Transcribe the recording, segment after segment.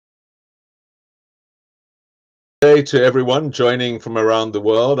Day to everyone joining from around the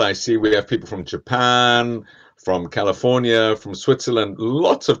world. I see we have people from Japan, from California, from Switzerland,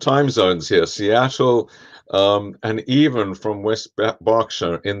 lots of time zones here, Seattle, and even from West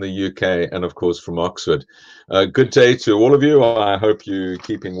Berkshire in the UK, and of course from Oxford. Good day to all of you. I hope you're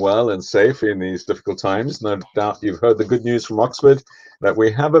keeping well and safe in these difficult times. No doubt you've heard the good news from Oxford that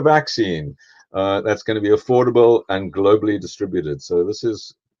we have a vaccine that's going to be affordable and globally distributed. So this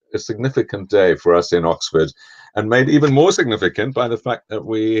is a significant day for us in Oxford, and made even more significant by the fact that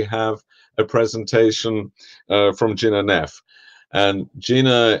we have a presentation from Gina Neff. And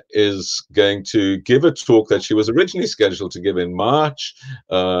Gina is going to give a talk that she was originally scheduled to give in March,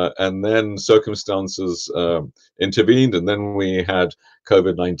 and then circumstances intervened, and then we had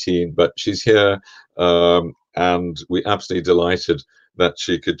COVID-19. But she's here, and we're absolutely delighted that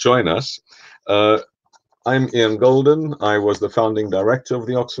she could join us. I'm Ian Golden. I was the founding director of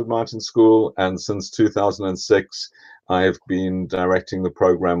the Oxford Martin School, and since 2006, I've been directing the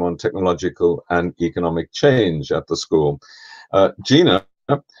program on technological and economic change at the school. Gina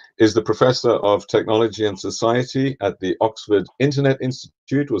is the professor of technology and society at the Oxford Internet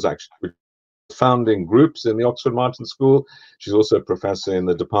Institute, was actually founding groups in the Oxford Martin School. She's also a professor in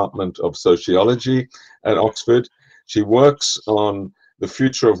the Department of Sociology at Oxford. She works on the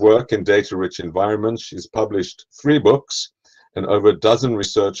future of work in data-rich environments. She's published 3 books and over a dozen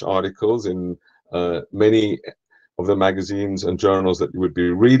research articles in many of the magazines and journals that you would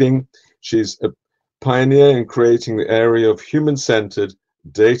be reading. She's a pioneer in creating the area of human-centered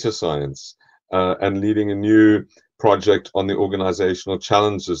data science and leading a new project on the organizational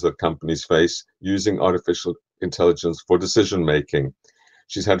challenges that companies face using artificial intelligence for decision-making.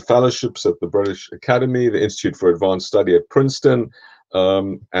 She's had fellowships at the British Academy, the Institute for Advanced Study at Princeton,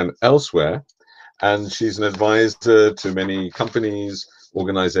 and elsewhere, and she's an advisor to many companies,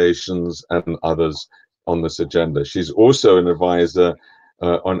 organizations, and others on this agenda. She's also an advisor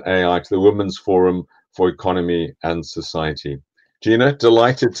on AI to the Women's Forum for Economy and Society. Gina,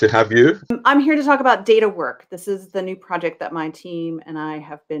 delighted to have you. I'm here to talk about data work. This is the new project that my team and I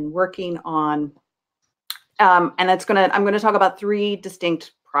have been working on, and I'm going to talk about 3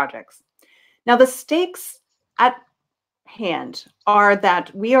 distinct projects. Now, the stakes at hand are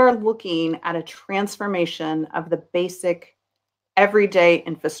that we are looking at a transformation of the basic everyday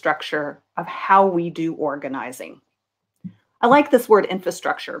infrastructure of how we do organizing. I like this word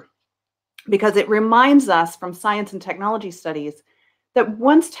infrastructure because it reminds us from science and technology studies that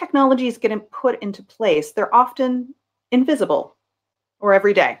once technologies get put into place, they're often invisible or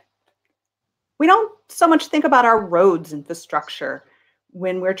everyday. We don't so much think about our roads infrastructure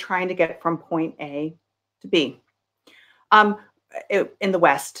when we're trying to get from point A to B. In the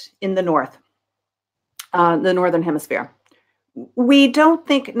West, in the North, the Northern Hemisphere. We don't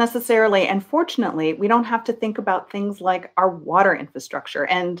think necessarily, and fortunately, we don't have to think about things like our water infrastructure.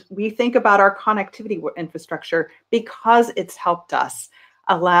 And we think about our connectivity infrastructure because it's helped us,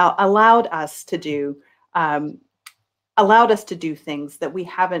 allowed us to do things that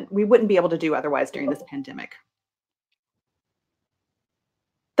we wouldn't be able to do otherwise during this pandemic.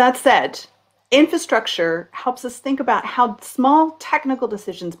 That said, infrastructure helps us think about how small technical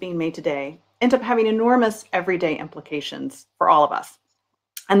decisions being made today end up having enormous everyday implications for all of us.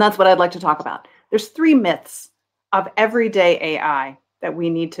 And that's what I'd like to talk about. There's 3 myths of everyday AI that we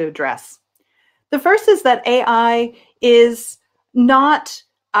need to address. The first is that AI is not,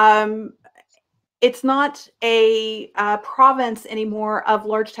 it's not a province anymore of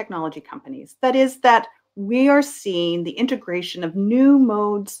large technology companies. That is that we are seeing the integration of new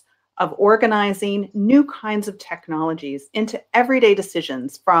modes of organizing, new kinds of technologies into everyday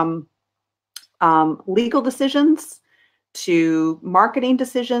decisions, from legal decisions to marketing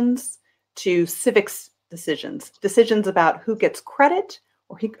decisions to civics decisions, decisions about who gets credit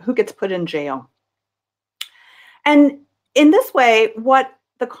or who gets put in jail. And in this way, what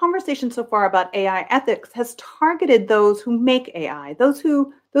the conversation so far about AI ethics has targeted those who make AI,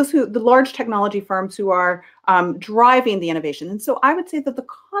 the large technology firms who are driving the innovation. And so I would say that the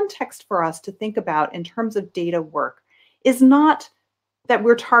context for us to think about in terms of data work is not that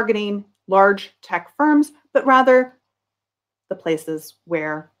we're targeting large tech firms, but rather the places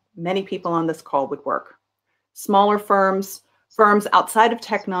where many people on this call would work. Smaller firms, firms outside of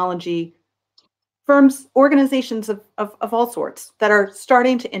technology, firms, organizations of all sorts that are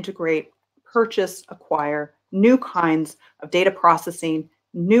starting to integrate, purchase, acquire new kinds of data processing,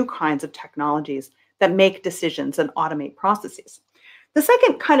 new kinds of technologies that make decisions and automate processes. The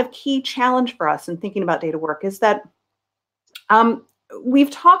second kind of key challenge for us in thinking about data work is that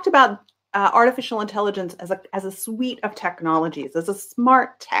we've talked about artificial intelligence as a suite of technologies, as a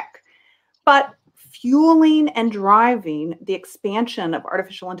smart tech. But fueling and driving the expansion of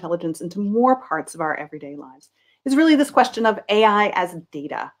artificial intelligence into more parts of our everyday lives is really this question of AI as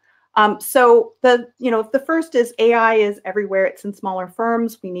data. So the first is AI is everywhere. It's in smaller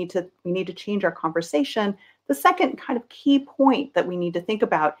firms. We need to change our conversation. The second kind of key point that we need to think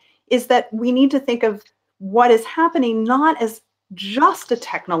about is that we need to think of what is happening not as just a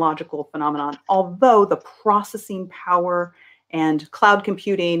technological phenomenon, although the processing power and cloud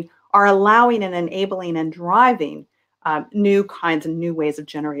computing are allowing and enabling and driving new kinds and new ways of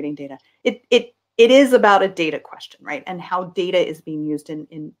generating data. It is about a data question, right? And how data is being used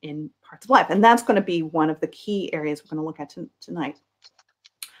in parts of life. And that's going to be one of the key areas we're going to look at tonight.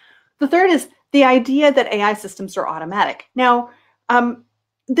 The third is the idea that AI systems are automatic. Now,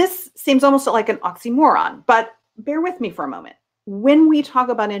 this seems almost like an oxymoron, but bear with me for a moment. When we talk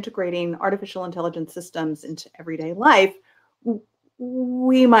about integrating artificial intelligence systems into everyday life,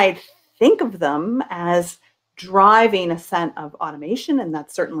 we might think of them as driving a sense of automation, and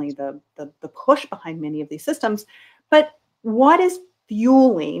that's certainly the push behind many of these systems. But what is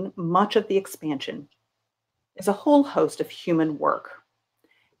fueling much of the expansion is a whole host of human work.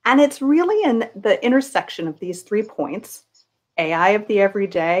 And it's really in the intersection of these 3 points: AI of the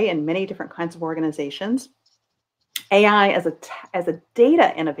everyday in many different kinds of organizations, AI as a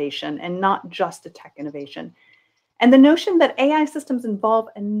data innovation and not just a tech innovation, and the notion that AI systems involve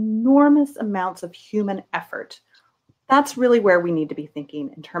enormous amounts of human effort. That's really where we need to be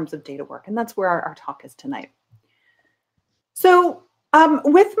thinking in terms of data work, and that's where our talk is tonight. So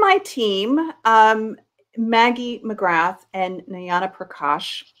with my team, Maggie McGrath and Nayana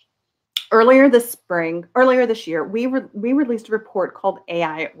Prakash, earlier this year, we released a report called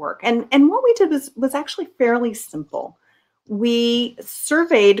AI at Work. And what we did was actually fairly simple. We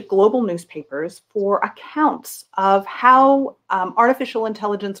surveyed global newspapers for accounts of how artificial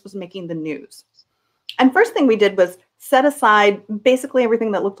intelligence was making the news. And first thing we did was set aside basically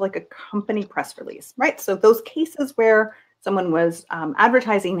everything that looked like a company press release, right? So those cases where someone was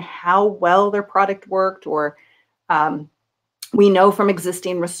advertising how well their product worked, or we know from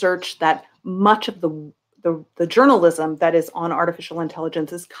existing research that much of the journalism that is on artificial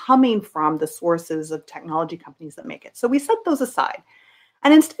intelligence is coming from the sources of technology companies that make it. So we set those aside.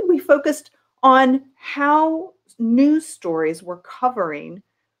 And instead we focused on how news stories were covering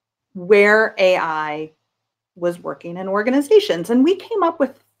where AI was working in organizations. And we came up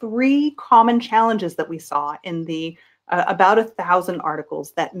with 3 common challenges that we saw in the about 1,000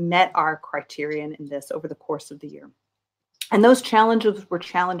 articles that met our criterion in this over the course of the year. And those challenges were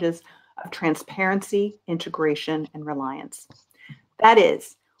challenges of transparency, integration, and reliance. That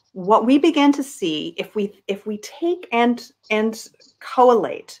is, what we began to see if we take and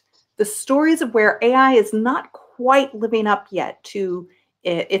collate the stories of where AI is not quite living up yet to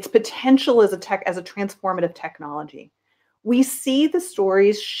its potential as a transformative technology. We see the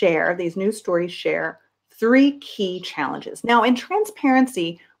stories share, these news stories share 3 key challenges. Now, in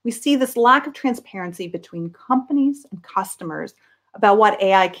transparency, we see this lack of transparency between companies and customers about what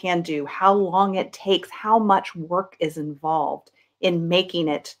AI can do, how long it takes, how much work is involved in making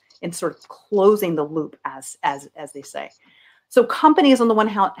it, in sort of closing the loop, as they say. So companies on the one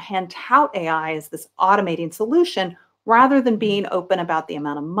hand tout AI as this automating solution, rather than being open about the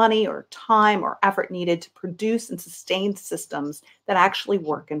amount of money or time or effort needed to produce and sustain systems that actually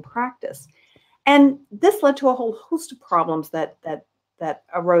work in practice. And this led to a whole host of problems that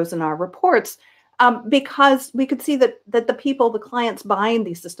arose in our reports, because we could see that the clients buying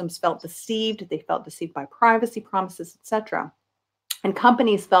these systems felt deceived. They felt deceived by privacy promises, etc. And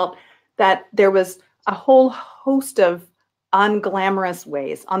companies felt that there was a whole host of unglamorous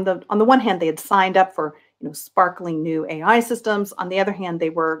ways. On the one hand, they had signed up for sparkling new AI systems. On the other hand,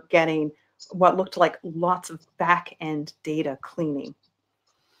 they were getting what looked like lots of back-end data cleaning.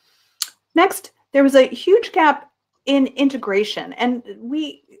 Next, there was a huge gap in integration, and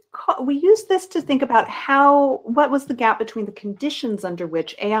we used this to think about what was the gap between the conditions under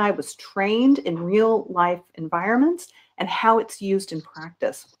which AI was trained in real life environments and how it's used in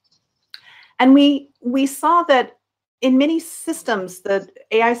practice. And we saw that in many systems, the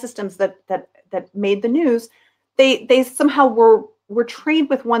AI systems that made the news, they somehow were trained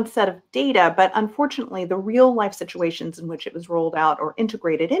with one set of data, but unfortunately the real life situations in which it was rolled out or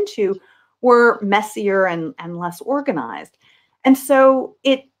integrated into were messier and less organized. And so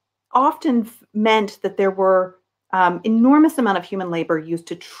it often meant that there were enormous amount of human labor used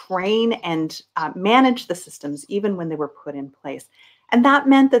to train and manage the systems, even when they were put in place. And that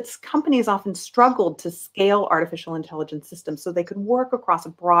meant that companies often struggled to scale artificial intelligence systems so they could work across a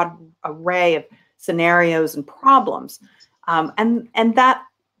broad array of scenarios and problems. And that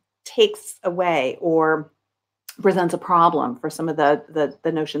takes away or presents a problem for some of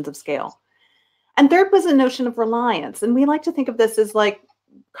the notions of scale. And third was a notion of reliance. And we like to think of this as like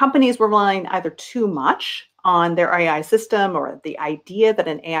companies were relying either too much on their AI system or the idea that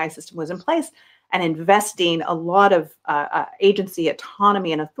an AI system was in place and investing a lot of agency,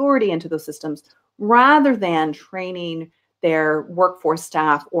 autonomy, and authority into those systems rather than training their workforce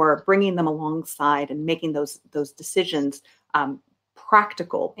staff or bringing them alongside and making those decisions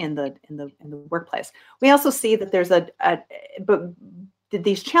practical in the workplace. We also see that there's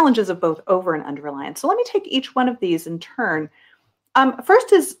these challenges of both over and under reliance. So let me take each one of these in turn.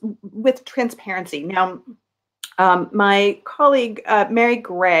 First is with transparency. Now, my colleague Mary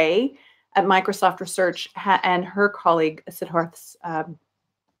Gray at Microsoft Research and her colleague Siddharth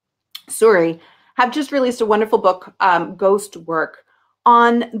Suri have just released a wonderful book, Ghost Work,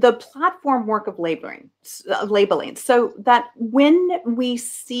 on the platform work of labeling. So that when we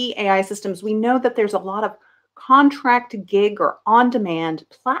see AI systems, we know that there's a lot of contract, gig, or on-demand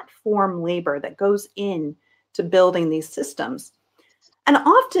platform labor that goes in to building these systems. And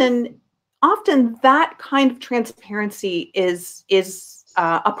often that kind of transparency is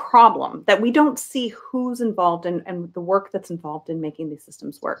a problem, that we don't see who's involved and the work that's involved in making these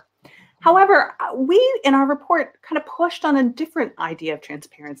systems work. However, we in our report kind of pushed on a different idea of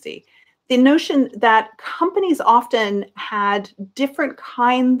transparency. The notion that companies often had different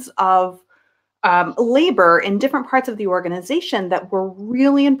kinds of labor in different parts of the organization that were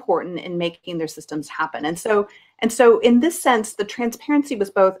really important in making their systems happen. And so in this sense, the transparency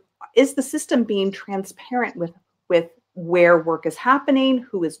was both, is the system being transparent with where work is happening,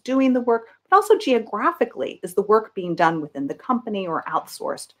 who is doing the work, but also geographically, is the work being done within the company or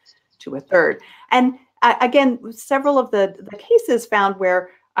outsourced to a third? And again, several of the cases found where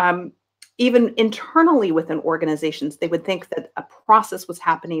even internally within organizations, they would think that a process was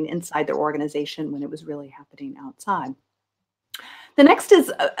happening inside their organization when it was really happening outside. The next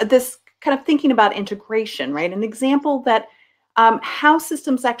is this kind of thinking about integration, right? An example that how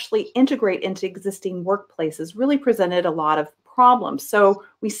systems actually integrate into existing workplaces really presented a lot of problems. So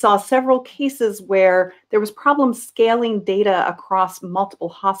we saw several cases where there was problems scaling data across multiple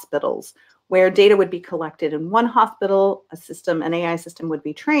hospitals, where data would be collected in one hospital, an AI system would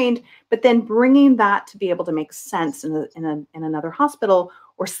be trained, but then bringing that to be able to make sense in another hospital,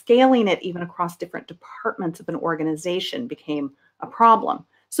 or scaling it even across different departments of an organization became a problem.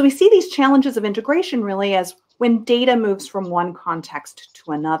 So we see these challenges of integration really as when data moves from one context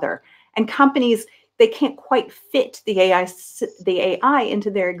to another, and companies, they can't quite fit the AI into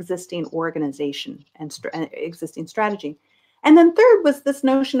their existing organization and existing strategy. And then third was this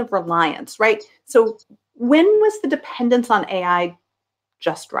notion of reliance, right? So when was the dependence on AI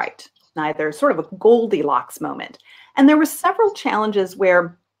just right? Neither, sort of a Goldilocks moment. And there were several challenges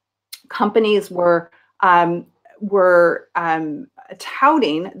where companies were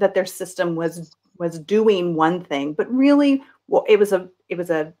touting that their system was doing one thing, but really, well, it was a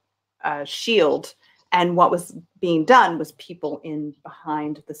shield, and what was being done was people in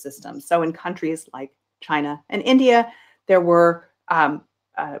behind the system. So in countries like China and India, there were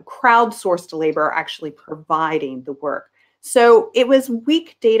crowdsourced labor actually providing the work. So it was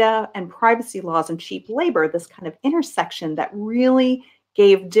weak data and privacy laws and cheap labor, this kind of intersection, that really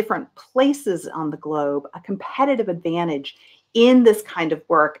gave different places on the globe a competitive advantage in this kind of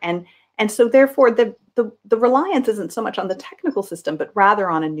work. And so therefore the reliance isn't so much on the technical system, but rather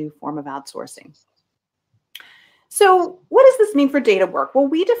on a new form of outsourcing. So what does this mean for data work? Well,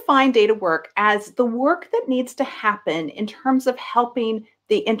 we define data work as the work that needs to happen in terms of helping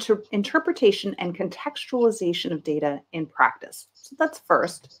the interpretation and contextualization of data in practice. So that's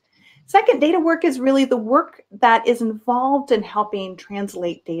first. Second, data work is really the work that is involved in helping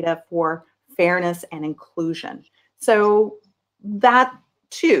translate data for fairness and inclusion. So that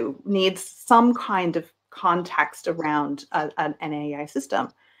too needs some kind of context around an AI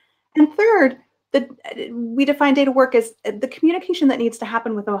system. And third, we define data work as the communication that needs to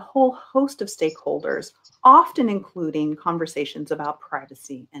happen with a whole host of stakeholders, often including conversations about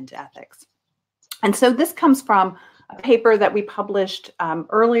privacy and ethics. And so this comes from a paper that we published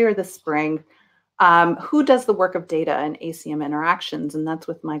earlier this spring, Who Does the Work of Data in ACM Interactions? And that's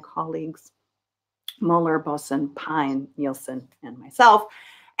with my colleagues, Moller, Bossen, Pine, Nielsen, and myself.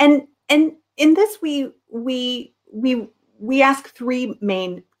 And in this, we ask three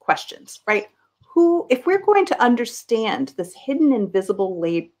main questions, right? If we're going to understand this hidden invisible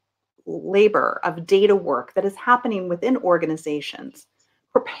labor of data work that is happening within organizations,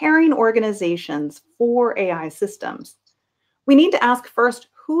 preparing organizations for AI systems, we need to ask first,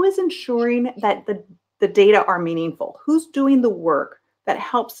 who is ensuring that the data are meaningful? Who's doing the work that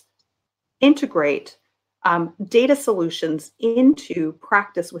helps integrate data solutions into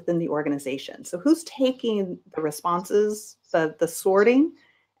practice within the organization. So who's taking the responses, the sorting,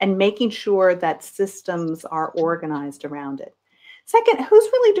 and making sure that systems are organized around it? Second, who's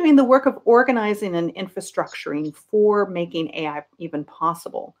really doing the work of organizing and infrastructuring for making AI even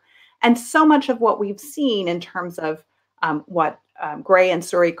possible? And so much of what we've seen in terms of what Gray and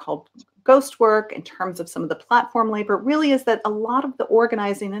Suri called ghost work, in terms of some of the platform labor, really is that a lot of the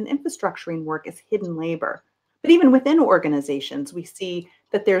organizing and infrastructuring work is hidden labor. But even within organizations, we see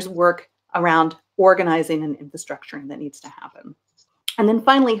that there's work around organizing and infrastructuring that needs to happen. And then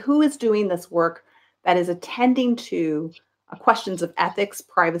finally, who is doing this work that is attending to questions of ethics,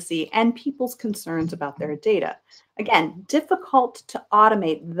 privacy, and people's concerns about their data? Again, difficult to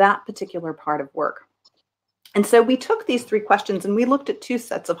automate that particular part of work. And so we took these three questions and we looked at two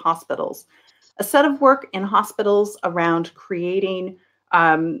sets of hospitals. A set of work in hospitals around creating,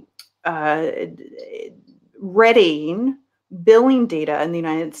 readying billing data in the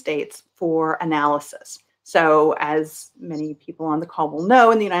United States for analysis. So as many people on the call will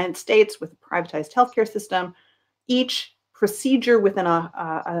know, in the United States with a privatized healthcare system, each procedure within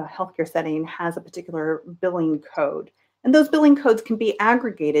a healthcare setting has a particular billing code. And those billing codes can be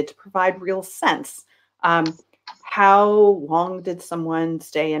aggregated to provide real sense. How long did someone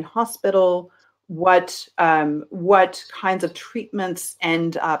stay in hospital? What kinds of treatments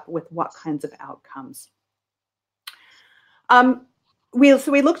end up with what kinds of outcomes? So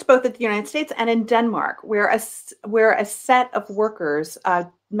we looked both at the United States and in Denmark, where a set of workers,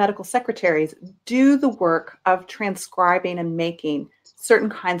 medical secretaries, do the work of transcribing and making certain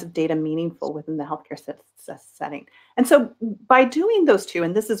kinds of data meaningful within the healthcare setting. And so by doing those two,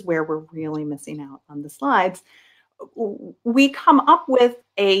 and this is where we're really missing out on the slides, we come up with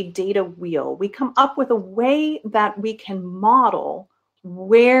a data wheel. We come up with a way that we can model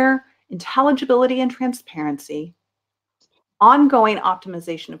where intelligibility and transparency, ongoing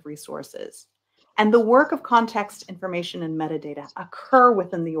optimization of resources, and the work of context, information, and metadata occur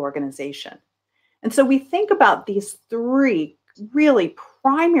within the organization. And so we think about these three really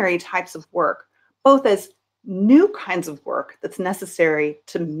primary types of work, both as new kinds of work that's necessary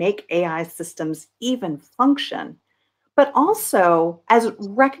to make AI systems even function, but also as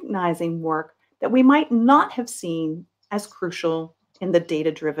recognizing work that we might not have seen as crucial in the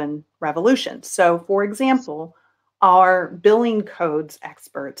data-driven revolution. So, for example, our billing codes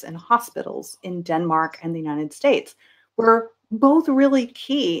experts in hospitals in Denmark and the United States were both really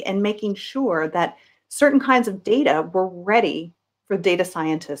key in making sure that certain kinds of data were ready for data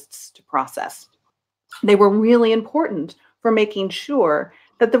scientists to process. They were really important for making sure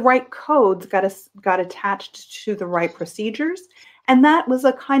that the right codes got attached to the right procedures. And that was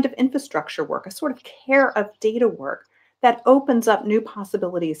a kind of infrastructure work, a sort of care of data work that opens up new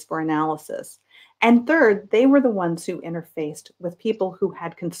possibilities for analysis. And third, they were the ones who interfaced with people who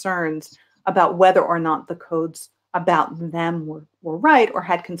had concerns about whether or not the codes about them were right, or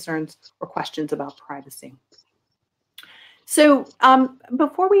had concerns or questions about privacy. So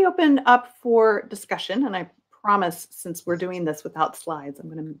before we open up for discussion, and I promise, since we're doing this without slides, I'm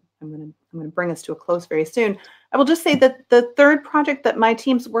going to bring us to a close very soon. I will just say that the third project that my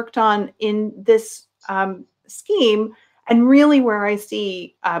team's worked on in this scheme, and really where I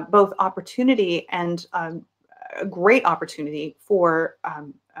see both opportunity and a great opportunity for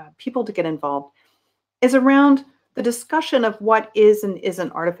people to get involved, is around the discussion of what is and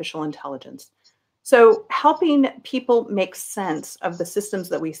isn't artificial intelligence. So helping people make sense of the systems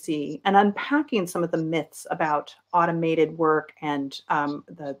that we see and unpacking some of the myths about automated work and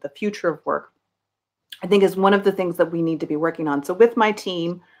the future of work, I think is one of the things that we need to be working on. So with my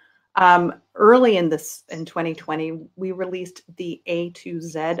team, early in 2020, we released the A to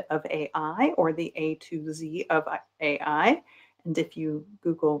Z of AI, or the A to Z of AI. And if you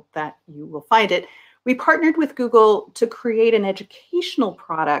Google that, you will find it. We partnered with Google to create an educational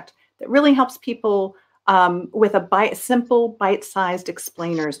product that really helps people with simple bite-sized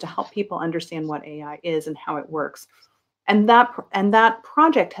explainers to help people understand what AI is and how it works. And that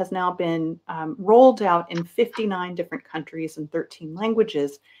project has now been rolled out in 59 different countries and 13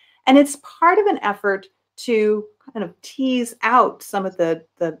 languages. And it's part of an effort to kind of tease out some of the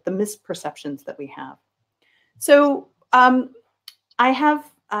misperceptions that we have. So I have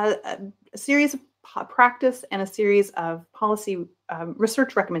a series of practice and a series of policy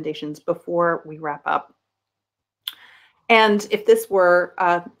research recommendations before we wrap up. And if this were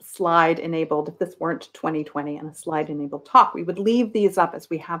slide enabled, if this weren't 2020 and a slide enabled talk, we would leave these up as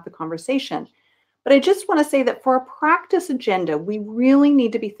we have the conversation. But I just want to say that for a practice agenda, we really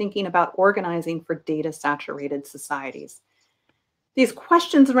need to be thinking about organizing for data saturated societies. These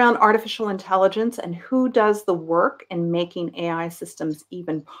questions around artificial intelligence and who does the work in making AI systems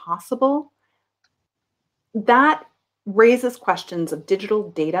even possible, that raises questions of digital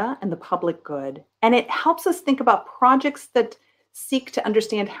data and the public good. And it helps us think about projects that seek to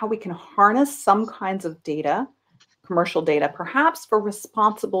understand how we can harness some kinds of data, commercial data, perhaps for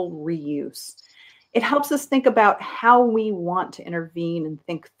responsible reuse. It helps us think about how we want to intervene and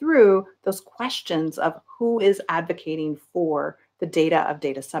think through those questions of who is advocating for the data of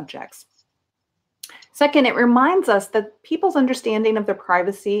data subjects. Second, it reminds us that people's understanding of their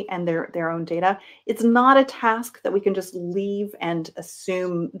privacy and their own data, it's not a task that we can just leave and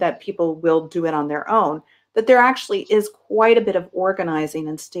assume that people will do it on their own, that there actually is quite a bit of organizing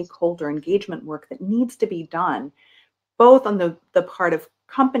and stakeholder engagement work that needs to be done, both on the part of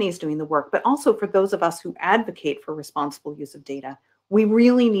companies doing the work, but also for those of us who advocate for responsible use of data. We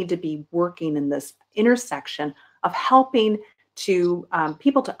really need to be working in this intersection of helping to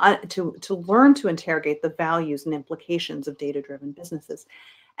people to learn to interrogate the values and implications of data-driven businesses.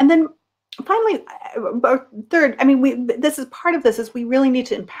 And then finally, third, I mean, this is part of this is we really need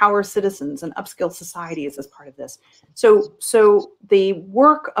to empower citizens and upskill societies as part of this. So the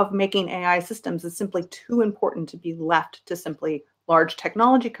work of making AI systems is simply too important to be left to simply large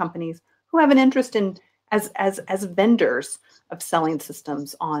technology companies who have an interest in as vendors of selling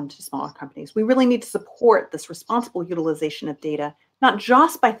systems on to smaller companies. We really need to support this responsible utilization of data, not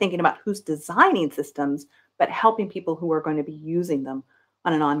just by thinking about who's designing systems, but helping people who are going to be using them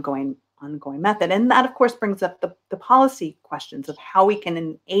on an ongoing method. And that, of course, brings up the policy questions of how we can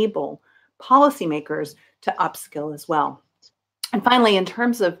enable policymakers to upskill as well. And finally, in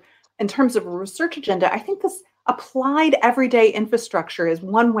terms of a research agenda, I think this applied everyday infrastructure is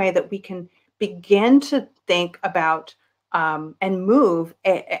one way that we can begin to think about and move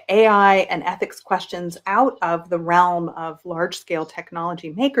AI and ethics questions out of the realm of large-scale technology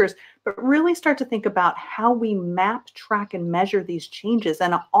makers, but really start to think about how we map, track, and measure these changes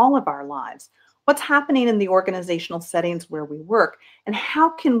in all of our lives. What's happening in the organizational settings where we work, and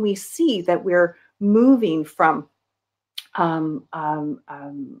how can we see that we're moving from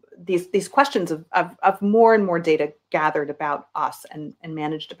these questions of more and more data gathered about us and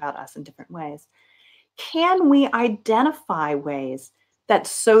managed about us in different ways? Can we identify ways that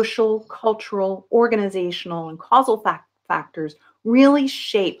social, cultural, organizational, and causal factors really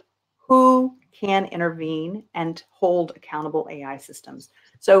shape who can intervene and hold accountable AI systems?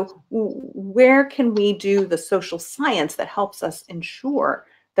 So where can we do the social science that helps us ensure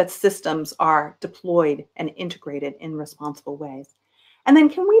that systems are deployed and integrated in responsible ways? And then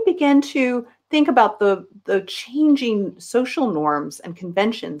can we begin to think about the changing social norms and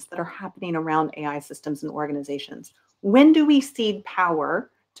conventions that are happening around AI systems and organizations? When do we cede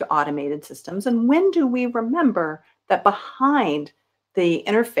power to automated systems? And when do we remember that behind the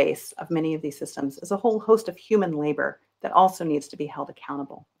interface of many of these systems is a whole host of human labor that also needs to be held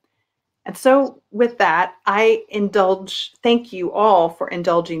accountable? And so with that, thank you all for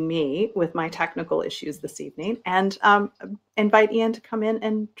indulging me with my technical issues this evening, and invite Ian to come in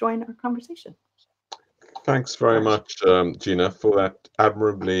and join our conversation. Thanks very much, Gina, for that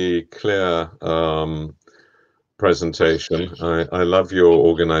admirably clear presentation. I love your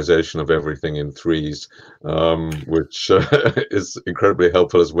organization of everything in threes, which is incredibly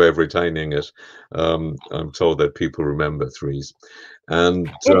helpful as a way of retaining it. I'm told that people remember threes.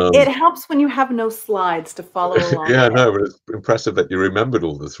 And it helps when you have no slides to follow along. Yeah, no, but it's impressive that you remembered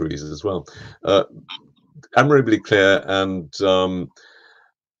all the threes as well. Admirably clear and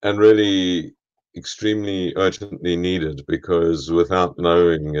really extremely urgently needed, because without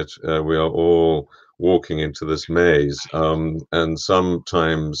knowing it, we are all walking into this maze, and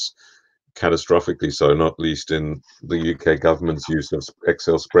sometimes catastrophically so, not least in the UK government's use of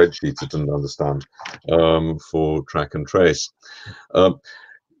Excel spreadsheets it didn't understand for track and trace.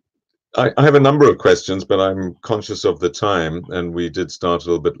 I have a number of questions, but I'm conscious of the time, and we did start a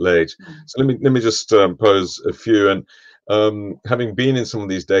little bit late. So let me just pose a few. And having been in some of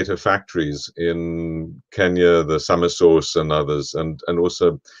these data factories in Kenya, the Summer Source and others, and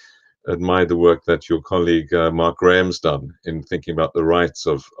also admire the work that your colleague Mark Graham's done in thinking about the rights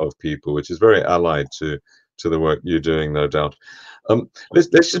of people, which is very allied to the work you're doing, no doubt. Let's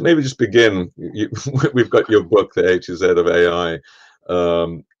just maybe just begin. We've got your book, The A to Z of AI,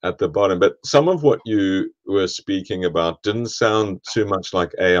 at the bottom, but some of what you were speaking about didn't sound too much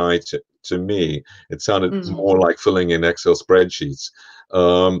like AI to me. It sounded more like filling in Excel spreadsheets.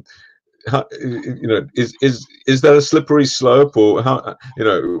 how, is that a slippery slope, or how,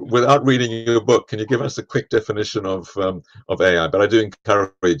 without reading your book, can you give us a quick definition of AI? But I do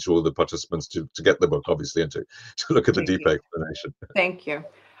encourage all the participants to get the book, obviously, and to look at the deep explanation. Thank you.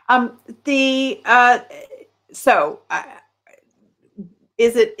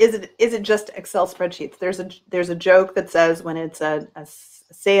 Is it just Excel spreadsheets? There's a joke that says when it's a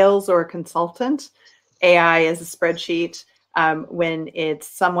sales or a consultant, AI is a spreadsheet. When it's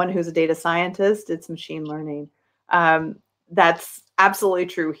someone who's a data scientist, it's machine learning. That's absolutely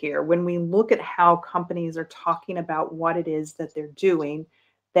true here. When we look at how companies are talking about what it is that they're doing,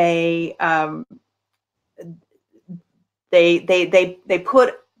 they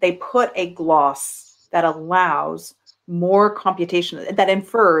put a gloss that allows more computation, that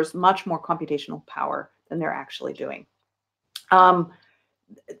infers much more computational power than they're actually doing.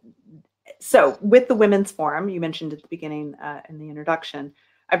 So with the Women's Forum, you mentioned at the beginning in the introduction,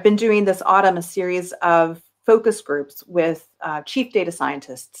 I've been doing this autumn a series of focus groups with chief data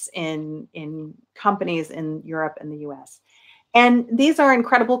scientists in companies in Europe and the US. And these are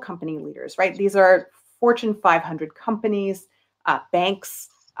incredible company leaders, right? These are Fortune 500 companies, banks,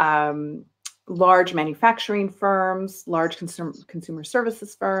 large manufacturing firms, large consumer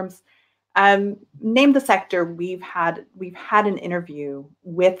services firms. Name the sector, we've had an interview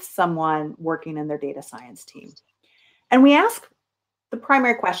with someone working in their data science team. And we ask the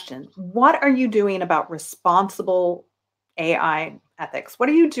primary question, what are you doing about responsible AI ethics? What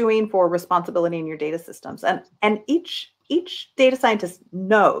are you doing for responsibility in your data systems? And each data scientist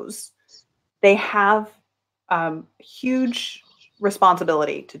knows they have huge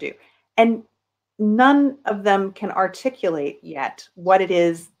responsibility to do. And none of them can articulate yet what it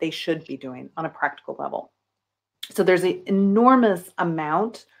is they should be doing on a practical level. So there's an enormous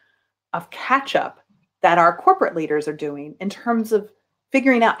amount of catch-up that our corporate leaders are doing in terms of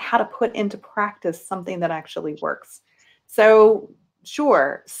figuring out how to put into practice something that actually works. So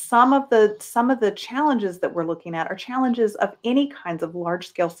sure, some of the challenges that we're looking at are challenges of any kinds of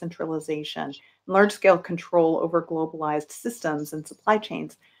large-scale centralization, large-scale control over globalized systems and supply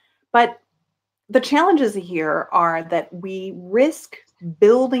chains. But the challenges here are that we risk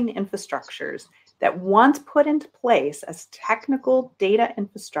building infrastructures that once put into place as technical data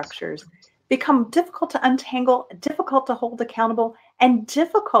infrastructures become difficult to untangle, difficult to hold accountable, and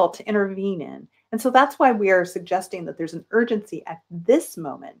difficult to intervene in. And so that's why we are suggesting that there's an urgency at this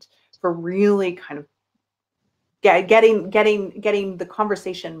moment for really kind of getting the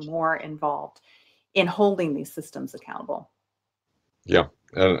conversation more involved in holding these systems accountable. Yeah,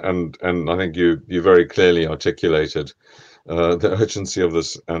 and I think you very clearly articulated the urgency of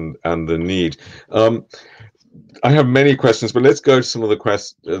this and the need. I have many questions, but let's go to some of the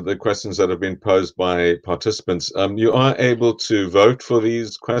questions that have been posed by participants. You are able to vote for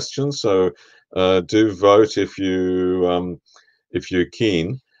these questions, so do vote if you're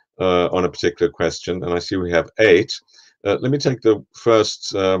keen on a particular question. And I see we have 8. Let me take the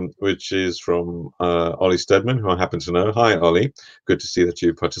first, which is from Ollie Stedman, who I happen to know. Hi, Ollie. Good to see that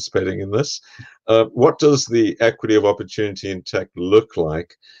you're participating in this. What does the equity of opportunity in tech look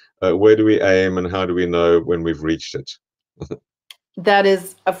like? Where do we aim, and how do we know when we've reached it? That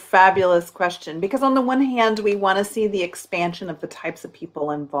is a fabulous question, because on the one hand, we want to see the expansion of the types of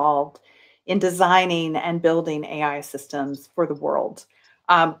people involved in designing and building AI systems for the world.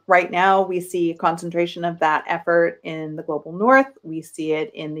 Right now, we see a concentration of that effort in the global north. We see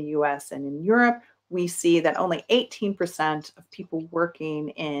it in the US and in Europe. We see that only 18% of people working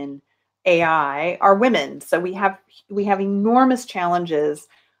in AI are women. So we have enormous challenges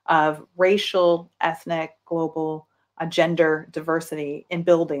of racial, ethnic, global, gender diversity in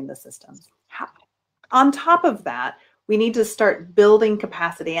building the systems. On top of that, we need to start building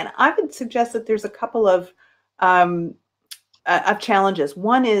capacity. And I would suggest that there's a couple of challenges.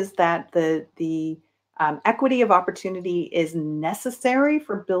 One is that the equity of opportunity is necessary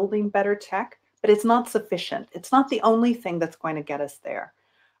for building better tech, but it's not sufficient. It's not the only thing that's going to get us there.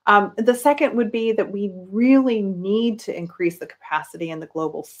 The second would be that we really need to increase the capacity in the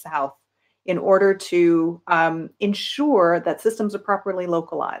global south in order to ensure that systems are properly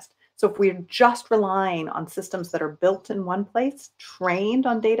localized. So if we're just relying on systems that are built in one place, trained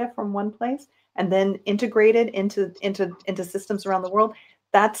on data from one place, and then integrated into systems around the world,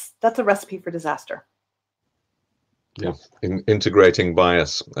 that's a recipe for disaster. Yeah, integrating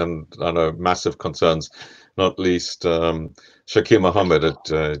bias, and I know massive concerns, not least Shakir Mohammed at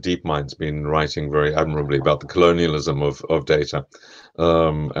DeepMind's been writing very admirably about the colonialism of data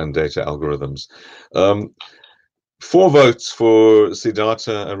and data algorithms. 4 votes for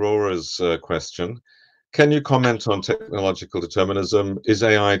Siddhartha Arora's question. can you comment on technological determinism? Is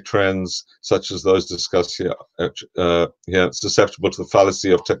AI trends such as those discussed here, susceptible to the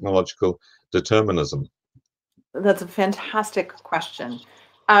fallacy of technological determinism? That's a fantastic question.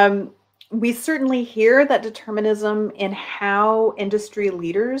 We certainly hear that determinism in how industry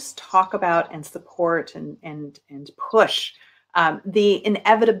leaders talk about and support and push the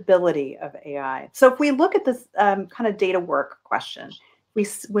inevitability of AI. So if we look at this kind of data work question,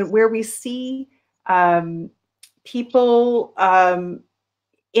 where we see people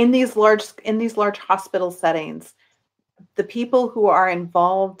in these large hospital settings, the people who are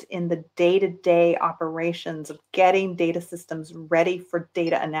involved in the day-to-day operations of getting data systems ready for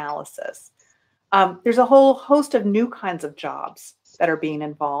data analysis. There's a whole host of new kinds of jobs that are being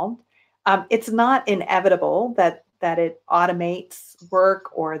involved. It's not inevitable that it automates work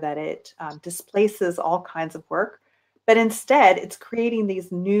or that it displaces all kinds of work, but instead it's creating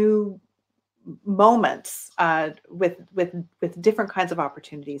these new moments with different kinds of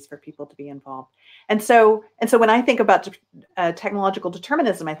opportunities for people to be involved. And so when I think about technological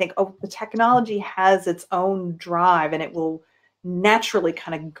determinism, I think, oh, the technology has its own drive and it will naturally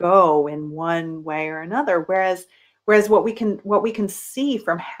kind of go in one way or another. Whereas what we can see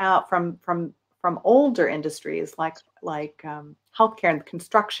from older industries like healthcare and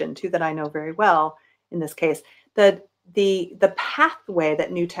construction too, that I know very well in this case, that the pathway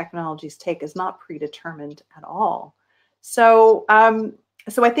that new technologies take is not predetermined at all. So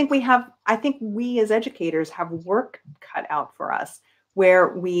I think we as educators have work cut out for us, where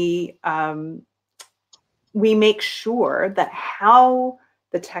we make sure that how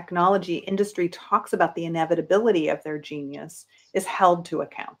the technology industry talks about the inevitability of their genius is held to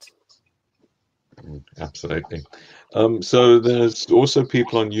account. Absolutely. So there's also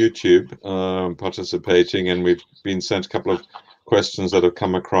people on YouTube participating, and we've been sent a couple of questions that have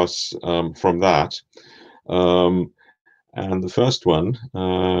come across from that. And the first one,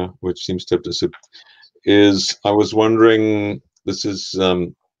 which seems to have disappeared, is, I was wondering, this is,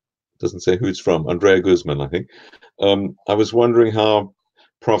 doesn't say who it's from, Andrea Guzman, I think. I was wondering how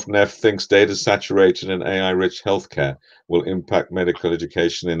Prof Neff thinks data saturated and AI-rich healthcare will impact medical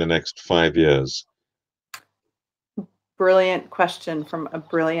education in the next 5 years. Brilliant question from a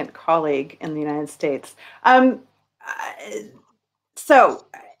brilliant colleague in the United States. So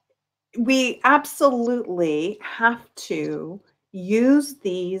we absolutely have to use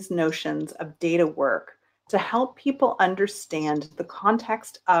these notions of data work to help people understand the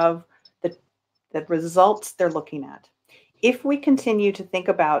context of the results they're looking at. If we continue to think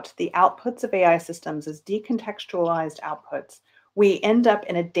about the outputs of AI systems as decontextualized outputs, we end up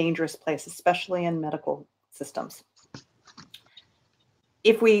in a dangerous place, especially in medical systems.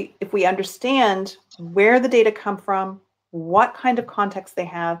 If we understand where the data come from, what kind of context they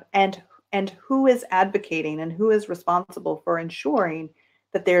have, and who is advocating and who is responsible for ensuring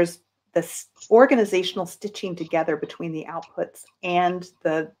that there's this organizational stitching together between the outputs and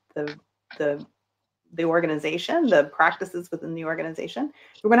the organization, the practices within the organization,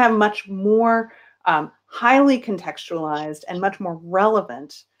 we're going to have much more highly contextualized and much more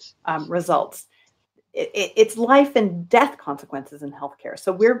relevant results. It's life and death consequences in healthcare.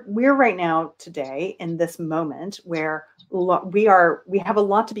 So we're right now today in this moment where we have a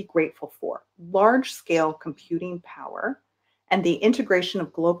lot to be grateful for. Large scale computing power and the integration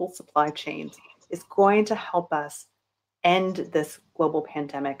of global supply chains is going to help us end this global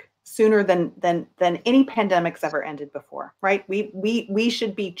pandemic sooner than any pandemic's ever ended before, right? We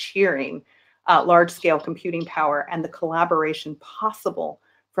should be cheering large scale computing power and the collaboration possible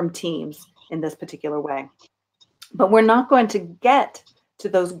from teams in this particular way. But we're not going to get to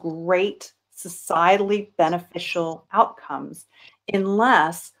those great societally beneficial outcomes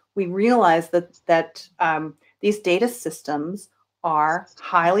unless we realize that these data systems are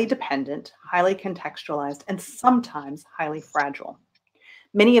highly dependent, highly contextualized, and sometimes highly fragile.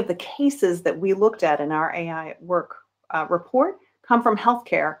 Many of the cases that we looked at in our AI work report come from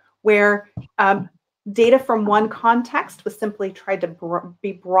healthcare, where data from one context was simply tried to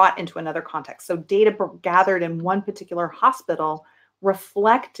be brought into another context. So data gathered in one particular hospital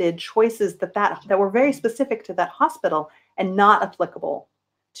reflected choices that were very specific to that hospital and not applicable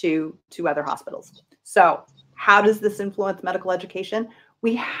to other hospitals. So how does this influence medical education?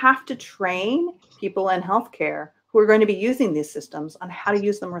 We have to train people in healthcare who are going to be using these systems on how to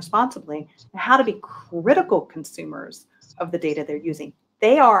use them responsibly and how to be critical consumers of the data they're using.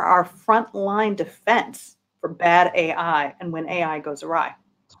 They are our frontline defense for bad AI and when AI goes awry.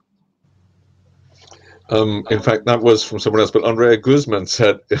 In fact, that was from someone else, but Andrea Guzman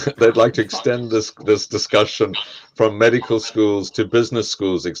said they'd like to extend this discussion from medical schools to business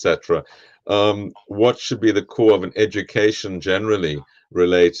schools, etc. what should be the core of an education generally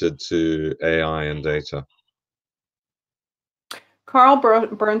related to AI and data? Carl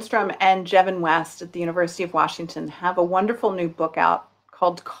Bernstrom and Jevin West at the University of Washington have a wonderful new book out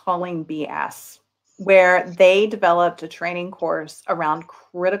called Calling BS, where they developed a training course around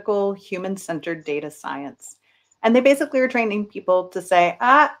critical human-centered data science. And they basically are training people to say,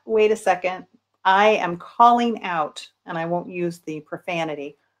 wait a second, I am calling out, and I won't use the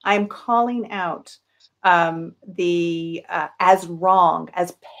profanity, I am calling out as wrong,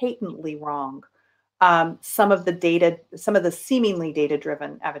 as patently wrong, some of the seemingly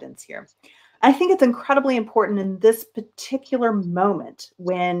data-driven evidence here. I think it's incredibly important in this particular moment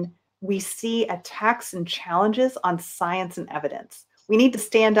when we see attacks and challenges on science and evidence. We need to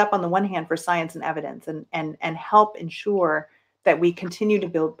stand up on the one hand for science and evidence and help ensure that we continue to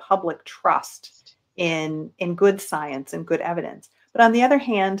build public trust in good science and good evidence. But on the other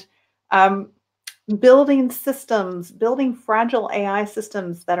hand, building fragile AI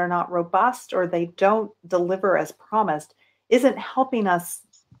systems that are not robust or they don't deliver as promised isn't helping us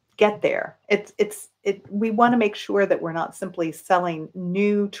get there. We want to make sure that we're not simply selling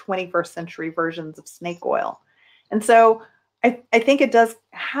new 21st century versions of snake oil. And so I think it does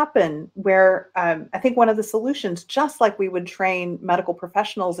happen where I think one of the solutions, just like we would train medical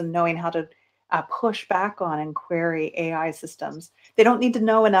professionals in knowing how to push back on and query AI systems, they don't need to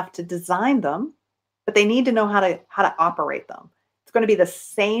know enough to design them, but they need to know how to operate them. It's going to be the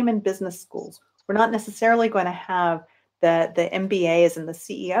same in business schools. We're not necessarily going to have the MBAs and the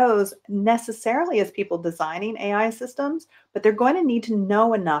CEOs necessarily as people designing AI systems, but they're going to need to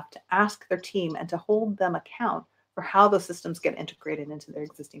know enough to ask their team and to hold them account for how those systems get integrated into their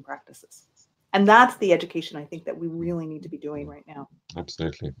existing practices. And that's the education I think that we really need to be doing right now.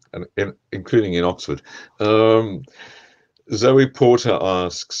 Absolutely, and including in Oxford. Zoe Porter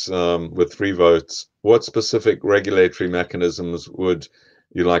asks, with 3 votes, what specific regulatory mechanisms would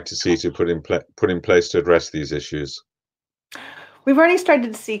you like to see to put in place to address these issues? We've already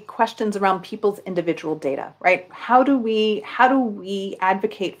started to see questions around people's individual data, right? How do we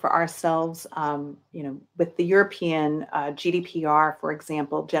advocate for ourselves? With the European GDPR, for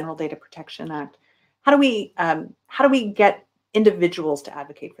example, General Data Protection Act. How do we get individuals to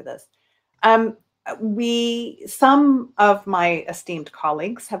advocate for this? Some of my esteemed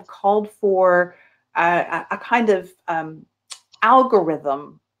colleagues have called for a kind of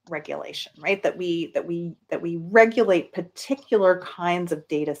algorithm regulation, right? That we regulate particular kinds of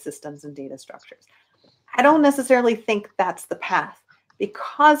data systems and data structures. I don't necessarily think that's the path,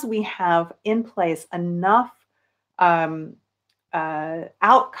 because we have in place enough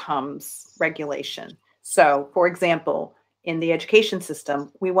outcomes regulation. So, for example, in the education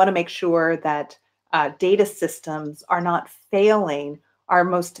system, we want to make sure that data systems are not failing our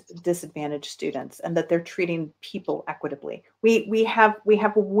most disadvantaged students and that they're treating people equitably. We have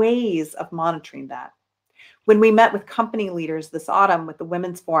ways of monitoring that. When we met with company leaders this autumn with the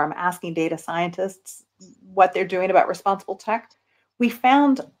Women's Forum asking data scientists what they're doing about responsible tech, we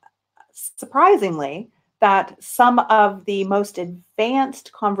found, surprisingly, that some of the most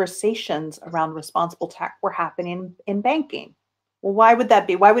advanced conversations around responsible tech were happening in banking. Well, why would that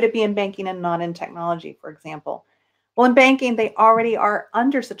be? Why would it be in banking and not in technology, for example? Well, in banking, they already are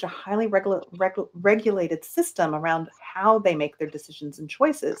under such a highly regulated system around how they make their decisions and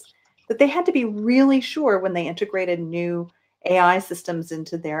choices that they had to be really sure when they integrated new AI systems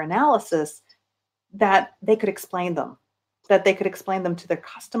into their analysis that they could explain them, that they could explain them to their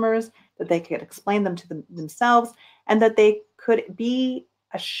customers, that they could explain them to themselves, and that they could be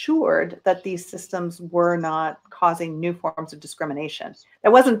assured that these systems were not causing new forms of discrimination.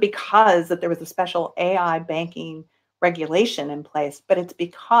 That wasn't because that there was a special AI banking regulation in place, but it's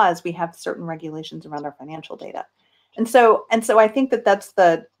because we have certain regulations around our financial data. And so I think that that's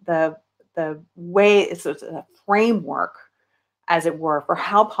the way, it's a framework, as it were, for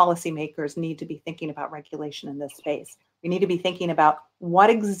how policymakers need to be thinking about regulation in this space. We need to be thinking about what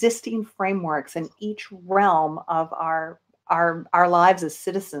existing frameworks in each realm of our lives as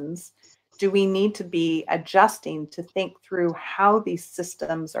citizens do we need to be adjusting to think through how these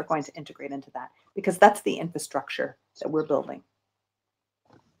systems are going to integrate into that, because that's the infrastructure that we're building.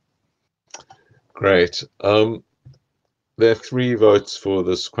 Great. There are 3 votes for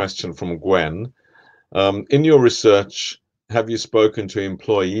this question from Gwen. In your research, have you spoken to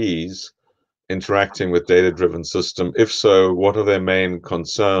employees interacting with data-driven system? If so, what are their main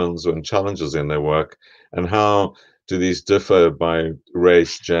concerns and challenges in their work, and how do these differ by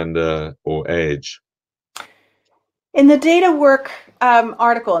race, gender, or age? In the data work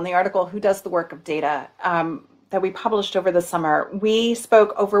article, in the article Who Does the Work of Data, that we published over the summer, we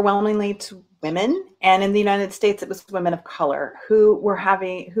spoke overwhelmingly to women, and in the United States, it was women of color who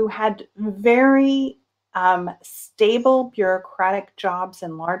had very stable bureaucratic jobs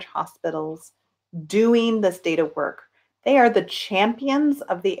in large hospitals doing this data work. They are the champions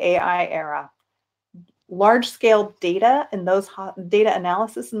of the AI era. Large-scale data and data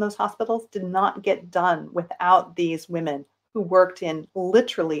analysis in those hospitals did not get done without these women who worked in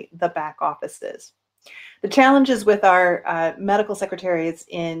literally the back offices. The challenges with our medical secretaries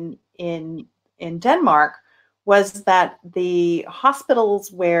in Denmark was that the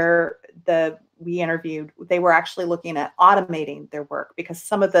hospitals where we interviewed, they were actually looking at automating their work because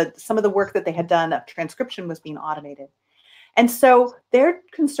some of the work that they had done of transcription was being automated. And so their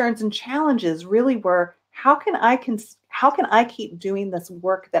concerns and challenges really were, how can I keep doing this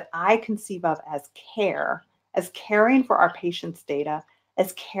work that I conceive of as care, as caring for our patients' data,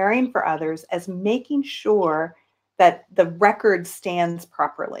 as caring for others, as making sure that the record stands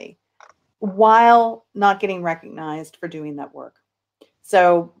properly while not getting recognized for doing that work.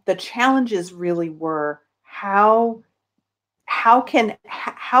 So the challenges really were, how can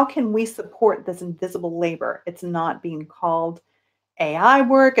we support this invisible labor? It's not being called AI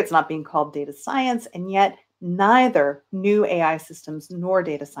work, it's not being called data science, and yet neither new AI systems nor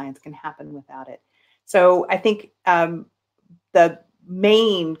data science can happen without it. So I think the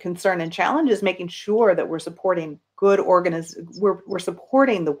main concern and challenge is making sure that we're supporting we're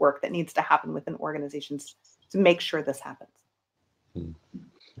supporting the work that needs to happen within organizations to make sure this happens.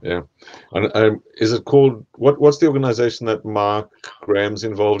 Yeah, and is it called, what's the organization that Mark Graham's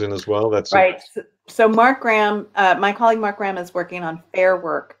involved in as well? That's right. So Mark Graham, my colleague Mark Graham, is working on Fair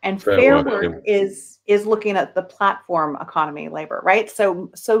Work, and Fair Work is looking at the platform economy labor, right?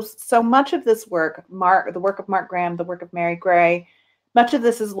 So much of this work, the work of Mark Graham, the work of Mary Gray, much of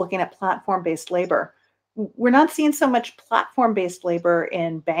this is looking at platform-based labor. We're not seeing so much platform-based labor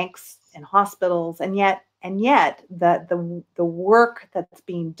in banks and hospitals, and yet the work that's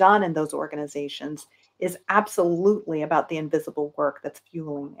being done in those organizations is absolutely about the invisible work that's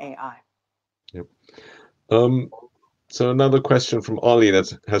fueling AI. Yep. So another question from Ollie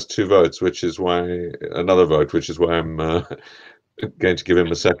that has 2 votes, which is why another vote, which is why I'm going to give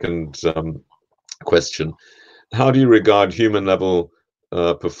him a second question. How do you regard human level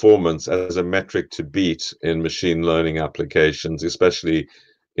performance as a metric to beat in machine learning applications, especially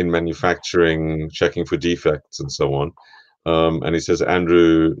in manufacturing, checking for defects and so on? And he says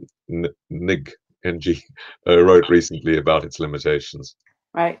Andrew Nig wrote recently about its limitations.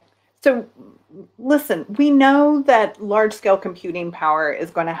 Right. So listen, we know that large-scale computing power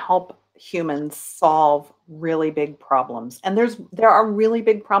is going to help humans solve really big problems. And there are really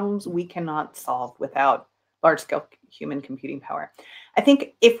big problems we cannot solve without large-scale human computing power. I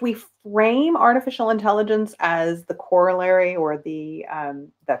think if we frame artificial intelligence as the corollary or the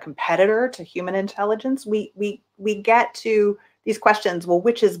competitor to human intelligence, we get to these questions. Well,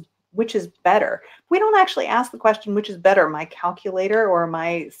 which is better? We don't actually ask the question, which is better, my calculator or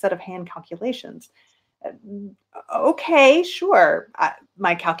my set of hand calculations? Okay, sure.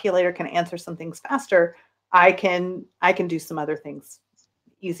 My calculator can answer some things faster. I can do some other things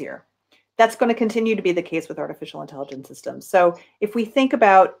easier. That's going to continue to be the case with artificial intelligence systems. So if we think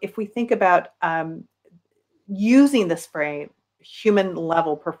about using this phrase, human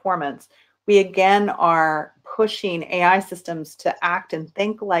level performance, we again are pushing AI systems to act and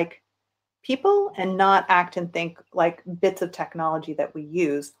think like people and not act and think like bits of technology that we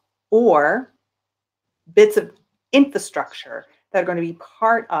use or bits of infrastructure that are going to be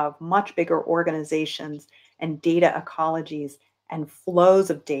part of much bigger organizations and data ecologies and flows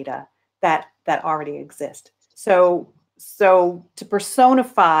of data that already exist. So to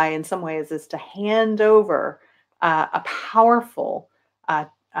personify in some ways is to hand over a powerful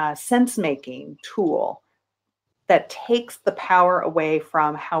sense-making tool that takes the power away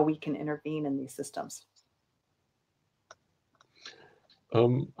from how we can intervene in these systems. I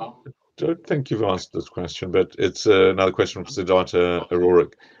don't think you've asked this question, but it's another question from Siddhartha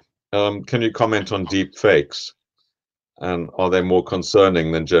Arorik. Can you comment on deep fakes? And are they more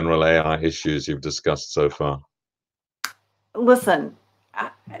concerning than general AI issues you've discussed so far? Listen,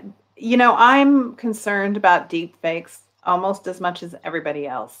 I'm concerned about deep fakes almost as much as everybody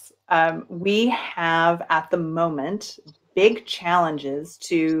else. We have at the moment big challenges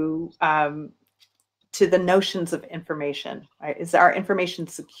to the notions of information. Right? Is our information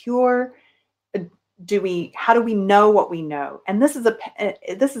secure? How do we know what we know? And this is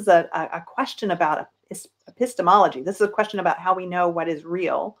a question about epistemology. This is a question about how we know what is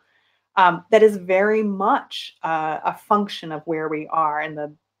real. That is very much a function of where we are in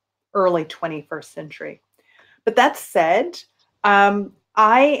the early 21st century. But that said,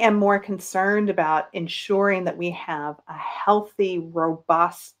 I am more concerned about ensuring that we have a healthy,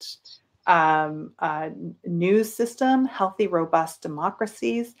 robust news system, healthy, robust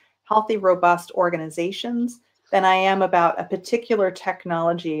democracies, healthy, robust organizations, than I am about a particular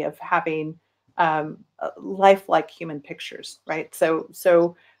technology of having lifelike human pictures, right?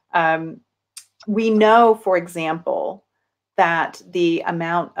 So we know, for example, that the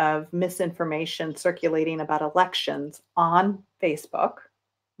amount of misinformation circulating about elections on Facebook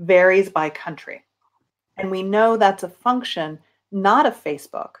varies by country. And we know that's a function not of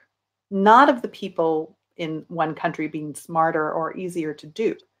Facebook, not of the people in one country being smarter or easier to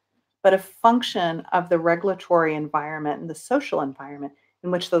dupe, but a function of the regulatory environment and the social environment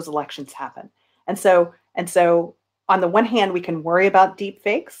in which those elections happen. And so on the one hand, we can worry about deep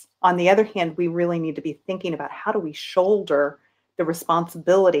fakes. On the other hand, we really need to be thinking about how do we shoulder the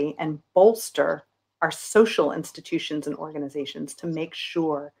responsibility and bolster our social institutions and organizations to make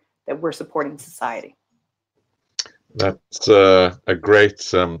sure that we're supporting society. That's a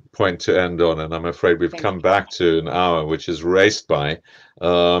great point to end on, and I'm afraid we've come back to an hour, which is raced by.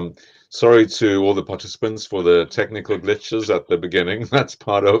 Sorry to all the participants for the technical glitches at the beginning. That's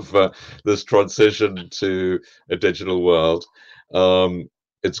part of this transition to a digital world.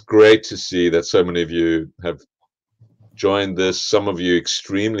 It's great to see that so many of you have joined this, some of you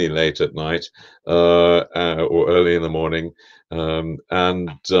extremely late at night or early in the morning.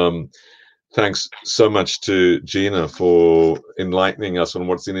 Thanks so much to Gina for enlightening us on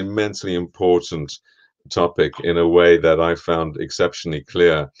what's an immensely important topic in a way that I found exceptionally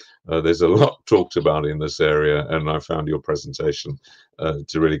clear. There's a lot talked about in this area, and I found your presentation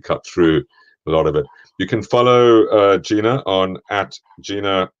to really cut through a lot of it. You can follow Gina on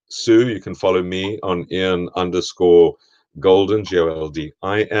 @GinaSue. You can follow me on Ian_Goldin, Goldin.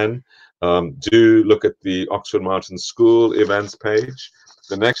 Do look at the Oxford Martin School events page.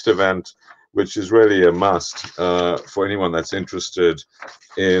 The next event, which is really a must for anyone that's interested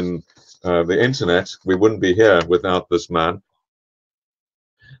in the internet, we wouldn't be here without this man.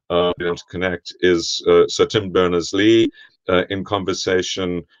 To connect is Sir Tim Berners-Lee in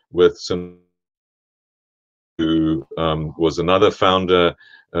conversation with some who was another founder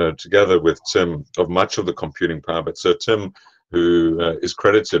together with Tim of much of the computing power, but Sir Tim, who is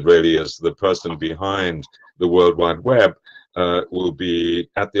credited really as the person behind the World Wide Web, will be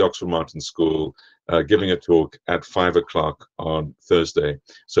at the Oxford Martin School giving a talk at 5 o'clock on Thursday.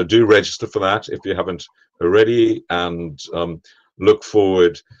 So do register for that if you haven't already, and look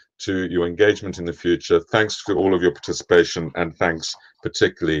forward to your engagement in the future. Thanks for all of your participation, and thanks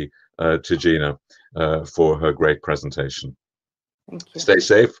particularly to Gina for her great presentation. Thank you. Stay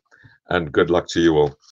safe, and good luck to you all.